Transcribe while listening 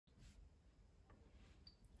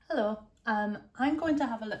Hello, I'm going to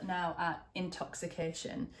have a look now at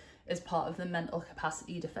intoxication as part of the mental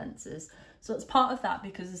capacity defences. So it's part of that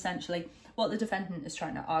because essentially what the defendant is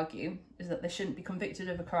trying to argue is that they shouldn't be convicted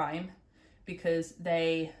of a crime because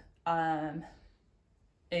they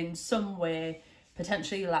in some way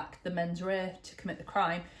potentially lack the mens rea to commit the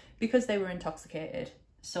crime because they were intoxicated.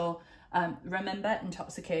 So remember,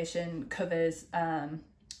 intoxication covers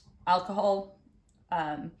alcohol,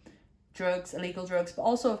 drugs, illegal drugs, but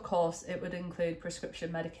also of course it would include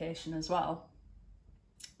prescription medication as well.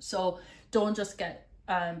 So don't just get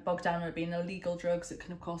bogged down with it being illegal drugs. It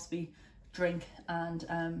can of course be drink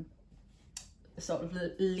and sort of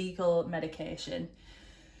legal medication.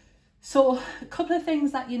 So a couple of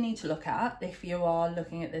things that you need to look at if you are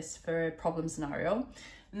looking at this for a problem scenario.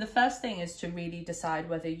 And the first thing is to really decide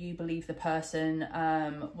whether you believe the person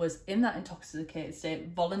was in that intoxicated state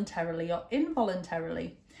voluntarily or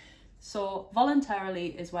involuntarily. So voluntarily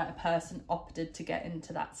is where a person opted to get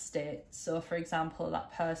into that state. So for example,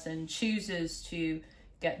 that person chooses to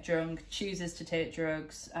get drunk, chooses to take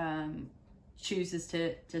drugs, chooses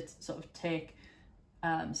to sort of take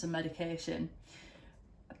some medication.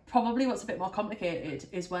 Probably what's a bit more complicated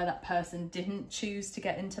is where that person didn't choose to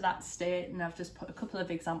get into that state. And I've just put a couple of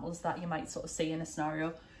examples that you might sort of see in a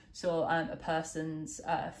scenario. So a person's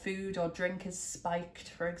food or drink is spiked,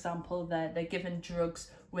 for example, they're given drugs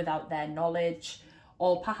without their knowledge,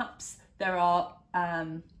 or perhaps there are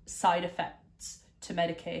side effects to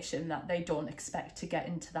medication that they don't expect to get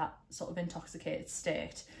into that sort of intoxicated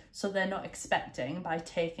state. So they're not expecting by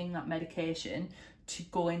taking that medication to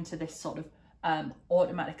go into this sort of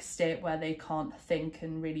automatic state where they can't think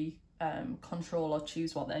and really control or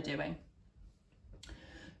choose what they're doing.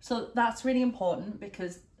 So that's really important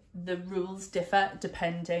because the rules differ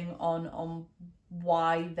depending on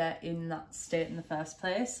why they're in that state in the first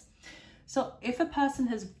place. So if a person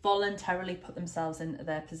has voluntarily put themselves into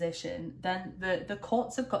their position, then the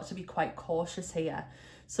courts have got to be quite cautious here.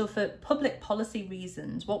 So for public policy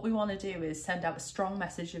reasons, what we want to do is send out a strong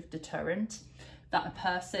message of deterrent that a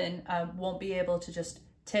person won't be able to just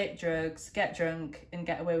take drugs, get drunk and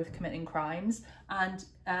get away with committing crimes. And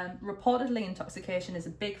reportedly intoxication is a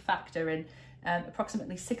big factor in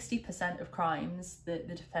approximately 60% of crimes that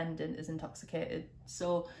the defendant is intoxicated.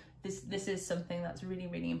 So this is something that's really,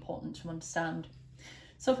 really important to understand.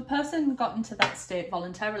 So if a person got into that state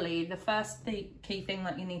voluntarily, the first key thing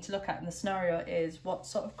that you need to look at in the scenario is what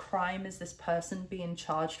sort of crime is this person being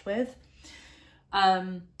charged with?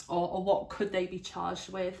 Or what could they be charged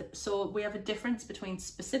with? So we have a difference between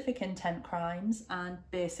specific intent crimes and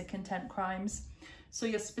basic intent crimes. So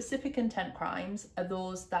your specific intent crimes are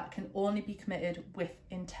those that can only be committed with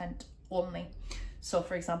intent only. So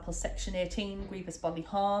for example, section 18, grievous bodily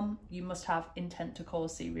harm, you must have intent to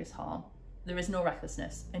cause serious harm. There is no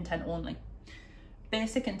recklessness, intent only.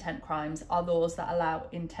 Basic intent crimes are those that allow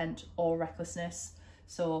intent or recklessness.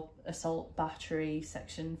 So assault, battery,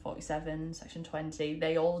 section 47, section 20,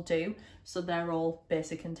 they all do. So they're all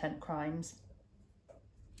basic intent crimes.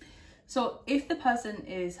 So if the person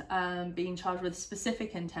is being charged with a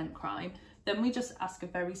specific intent crime, then we just ask a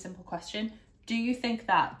very simple question. Do you think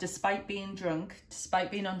that despite being drunk,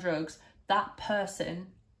 despite being on drugs, that person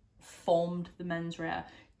formed the mens rea?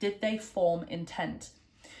 Did they form intent?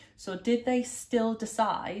 So did they still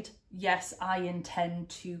decide, yes, I intend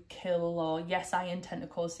to kill, or yes, I intend to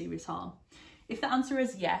cause serious harm? If the answer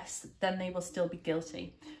is yes, then they will still be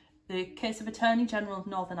guilty. The case of Attorney General of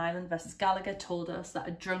Northern Ireland versus Gallagher told us that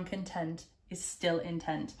a drunk intent is still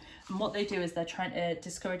intent. And what they do is they're trying to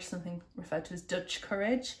discourage something referred to as Dutch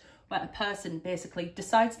courage, where a person basically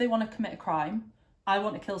decides they want to commit a crime. I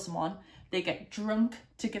want to kill someone. They get drunk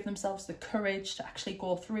to give themselves the courage to actually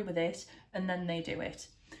go through with it, and then they do it.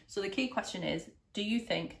 So the key question is, do you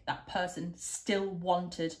think that person still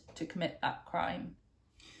wanted to commit that crime?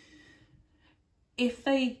 If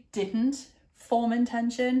they didn't form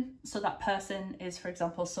intention, so that person is, for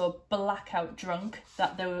example, so blackout drunk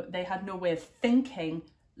that they had no way of thinking,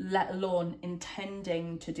 let alone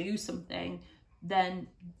intending to do something, then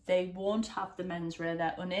they won't have the mens rea.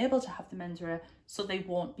 They're unable to have the mens rea, so they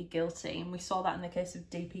won't be guilty. And we saw that in the case of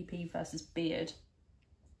DPP versus Beard.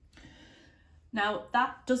 Now,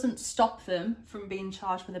 that doesn't stop them from being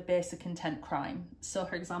charged with a basic intent crime. So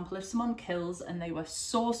for example, if someone kills and they were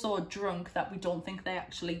so drunk that we don't think they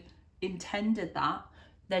actually intended that,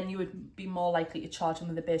 then you would be more likely to charge them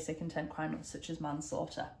with a basic intent crime such as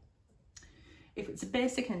manslaughter. If it's a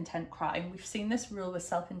basic intent crime, we've seen this rule with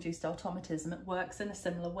self-induced automatism, it works in a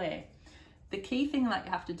similar way. The key thing that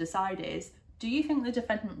you have to decide is, do you think the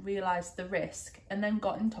defendant realised the risk and then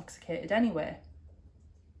got intoxicated anyway?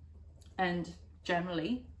 And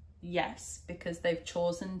generally, Yes, because they've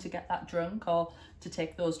chosen to get that drunk or to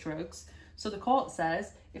take those drugs. So the court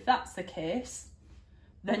says, if that's the case,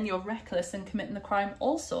 then you're reckless in committing the crime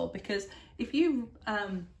also, because if you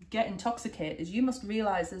get intoxicated, you must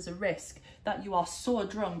realise there's a risk that you are so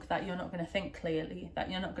drunk that you're not going to think clearly,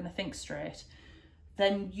 that you're not going to think straight.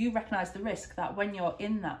 Then you recognise the risk that when you're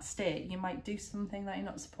in that state, you might do something that you're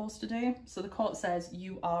not supposed to do. So the court says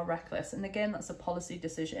you are reckless. And again, that's a policy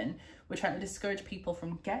decision. We're trying to discourage people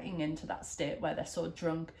from getting into that state where they're so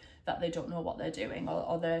drunk that they don't know what they're doing,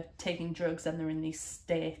 or they're taking drugs and they're in these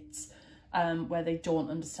states where they don't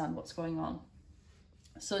understand what's going on.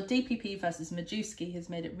 So DPP versus Majewski has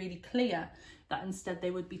made it really clear that instead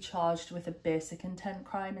they would be charged with a basic intent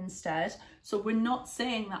crime instead. So we're not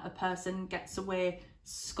saying that a person gets away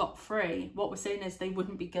scot-free. What we're saying is they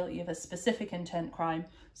wouldn't be guilty of a specific intent crime.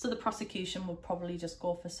 So the prosecution would probably just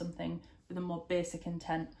go for something with a more basic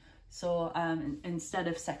intent. So instead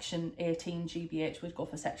of section 18 GBH, we'd go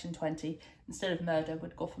for section 20. Instead of murder,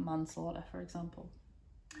 we'd go for manslaughter, for example.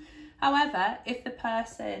 However, if the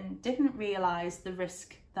person didn't realise the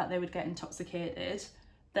risk that they would get intoxicated,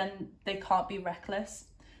 then they can't be reckless.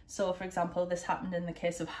 So for example, this happened in the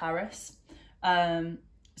case of Harris.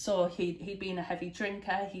 So he'd been a heavy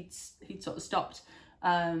drinker, he'd sort of stopped.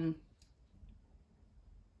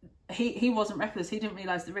 He wasn't reckless, he didn't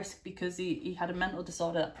realise the risk because he had a mental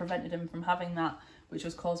disorder that prevented him from having that, which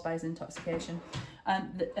was caused by his intoxication.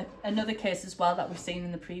 Another case as well that we've seen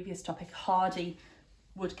in the previous topic, Hardy,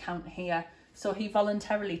 would count here. So he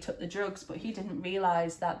voluntarily took the drugs, but he didn't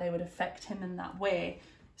realise that they would affect him in that way,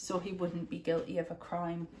 so he wouldn't be guilty of a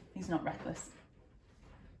crime. He's not reckless.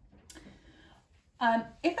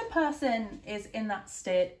 If a person is in that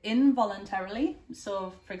state involuntarily,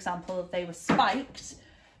 so for example, if they were spiked,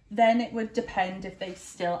 then it would depend if they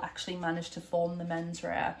still actually managed to form the mens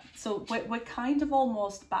rea. So we're kind of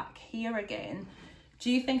almost back here again.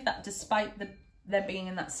 Do you think that despite them being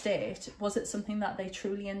in that state, was it something that they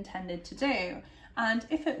truly intended to do? And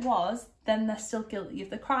if it was, then they're still guilty of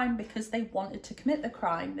the crime because they wanted to commit the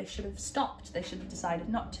crime. They should have stopped. They should have decided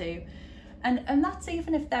not to. And that's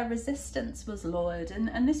even if their resistance was lowered.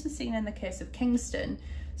 And this was seen in the case of Kingston.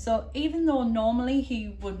 So even though normally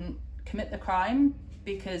he wouldn't commit the crime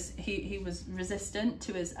because he was resistant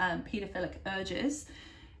to his paedophilic urges,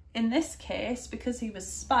 in this case, because he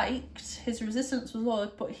was spiked, his resistance was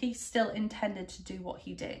lowered, but he still intended to do what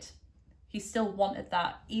he did. He still wanted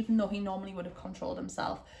that, even though he normally would have controlled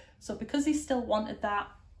himself. So because he still wanted that,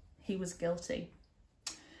 he was guilty.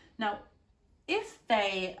 Now, if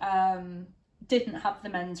they didn't have the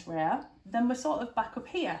mens rea, then we're sort of back up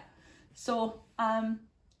here. So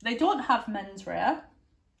they don't have mens rea,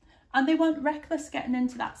 and they weren't reckless getting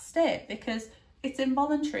into that state because it's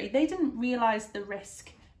involuntary. They didn't realise the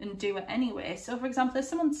risk and do it anyway. So for example, if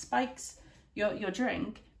someone spikes your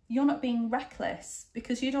drink, you're not being reckless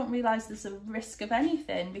because you don't realise there's a risk of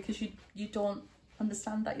anything because you don't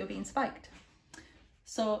understand that you're being spiked.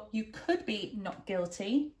 So you could be not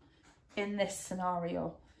guilty in this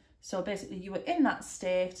scenario. So basically you were in that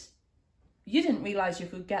state, you didn't realise you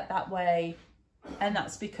could get that way, and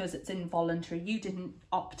that's because it's involuntary. You didn't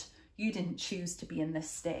opt, you didn't choose to be in this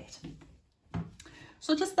state.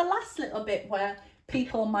 So just the last little bit where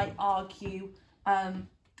people might argue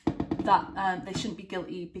that they shouldn't be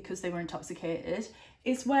guilty because they were intoxicated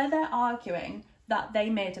is where they're arguing that they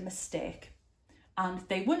made a mistake and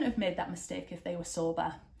they wouldn't have made that mistake if they were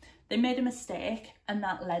sober. They made a mistake and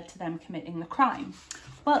that led to them committing the crime.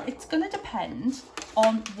 Well, it's going to depend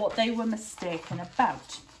on what they were mistaken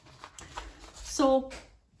about. So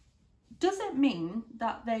does it mean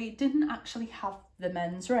that they didn't actually have the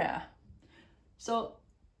mens rea? So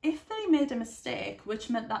if they made a mistake, which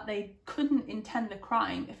meant that they couldn't intend the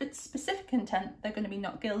crime, if it's specific intent, they're going to be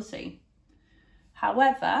not guilty.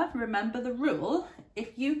 However, remember the rule,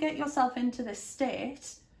 if you get yourself into this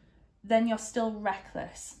state, then you're still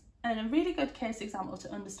reckless. And a really good case example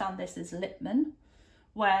to understand this is Lippmann,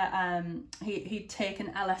 where he'd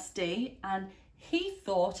taken LSD and he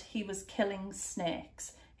thought he was killing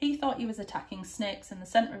snakes. He thought he was attacking snakes in the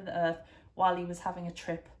centre of the earth while he was having a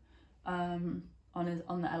trip on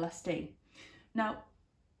the LSD. Now,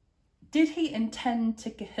 did he intend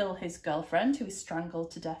to kill his girlfriend who was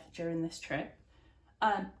strangled to death during this trip?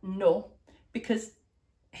 No, because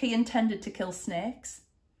he intended to kill snakes.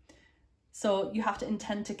 So you have to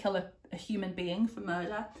intend to kill a human being for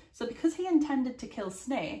murder. So because he intended to kill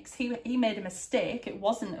snakes, he made a mistake. It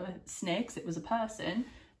wasn't snakes, it was a person.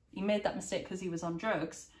 He made that mistake because he was on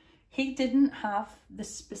drugs. He didn't have the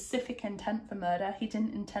specific intent for murder. He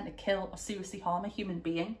didn't intend to kill or seriously harm a human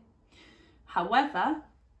being. However,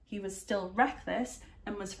 he was still reckless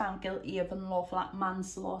and was found guilty of unlawful act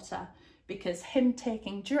manslaughter, because him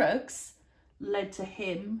taking drugs led to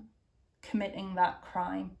him committing that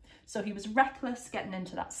crime. So he was reckless getting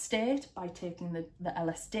into that state by taking the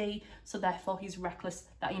LSD, so therefore he's reckless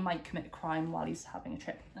that he might commit a crime while he's having a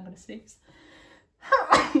trip. I'm going to sneeze.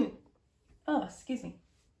 Oh, excuse me.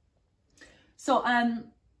 So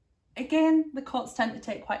again, the courts tend to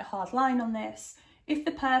take quite a hard line on this. If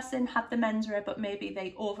the person had the mens rea but maybe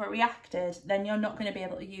they overreacted, then you're not going to be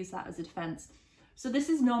able to use that as a defence. So this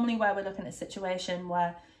is normally where we're looking at a situation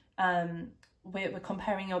where we're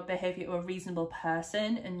comparing your behaviour to a reasonable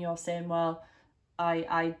person, and you're saying, well,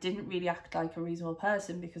 I didn't really act like a reasonable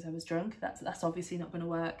person because I was drunk. That's obviously not going to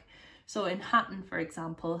work. So in Hatton, for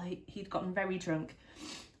example, he'd gotten very drunk,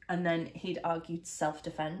 and then he'd argued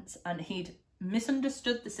self-defence, and he'd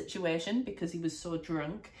misunderstood the situation because he was so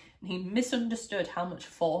drunk, and he misunderstood how much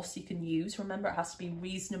force you can use. Remember, it has to be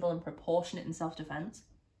reasonable and proportionate in self-defence.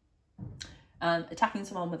 Attacking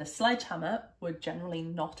someone with a sledgehammer would generally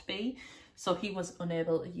not be, so he was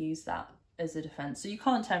unable to use that as a defence. So you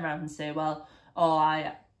can't turn around and say, well, oh,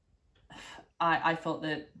 I thought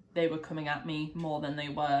that they were coming at me more than they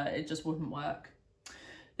were. It just wouldn't work.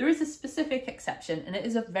 There is a specific exception, and it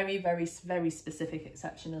is a very, very, very specific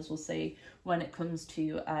exception, as we'll see, when it comes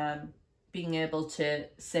to being able to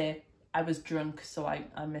say, I was drunk, so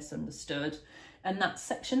I misunderstood. And that's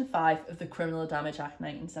Section 5 of the Criminal Damage Act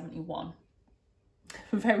 1971.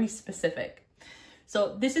 Very specific.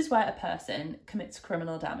 So this is where a person commits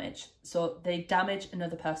criminal damage. So they damage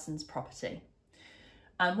another person's property.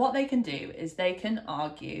 And what they can do is they can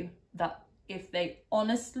argue that if they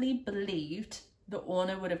honestly believed the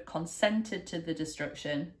owner would have consented to the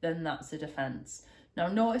destruction, then that's a defence. Now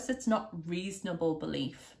notice it's not reasonable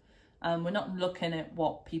belief. We're not looking at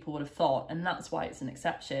what people would have thought, and that's why it's an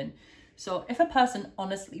exception. So if a person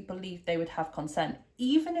honestly believed they would have consent,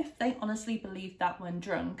 even if they honestly believed that when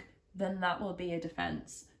drunk, then that will be a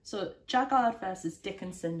defence. So Jaggard versus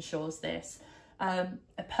Dickinson shows this. A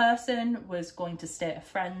person was going to stay at a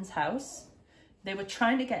friend's house. They were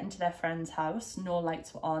trying to get into their friend's house, no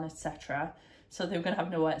lights were on, etc. So they were going to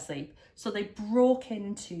have nowhere to sleep. So they broke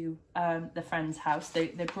into the friend's house. They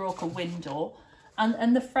broke a window,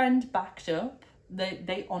 and the friend backed up.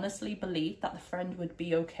 They honestly believed that the friend would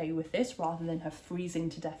be okay with this rather than her freezing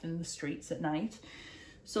to death in the streets at night.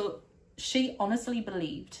 So she honestly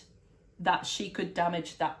believed that she could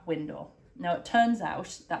damage that window. Now it turns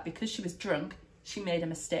out that because she was drunk, she made a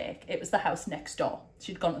mistake. It was the house next door.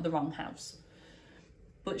 She'd gone to the wrong house.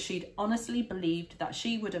 But she'd honestly believed that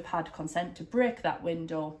she would have had consent to break that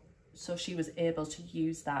window, so she was able to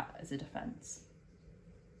use that as a defence.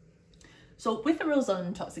 So with the rules on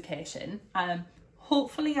intoxication,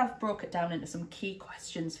 hopefully I've broke it down into some key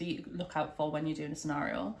questions for you to look out for when you're doing a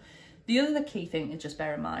scenario. The other key thing to just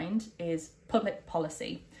bear in mind is public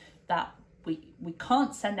policy, that we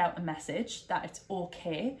can't send out a message that it's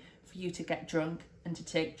okay for you to get drunk and to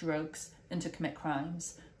take drugs and to commit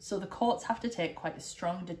crimes. So the courts have to take quite a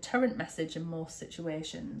strong deterrent message in most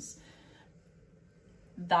situations,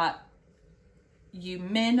 that you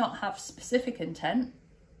may not have specific intent,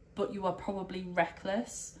 but you are probably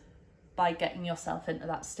reckless by getting yourself into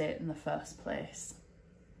that state in the first place.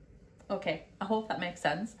 Okay, I hope that makes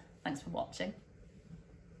sense. Thanks for watching.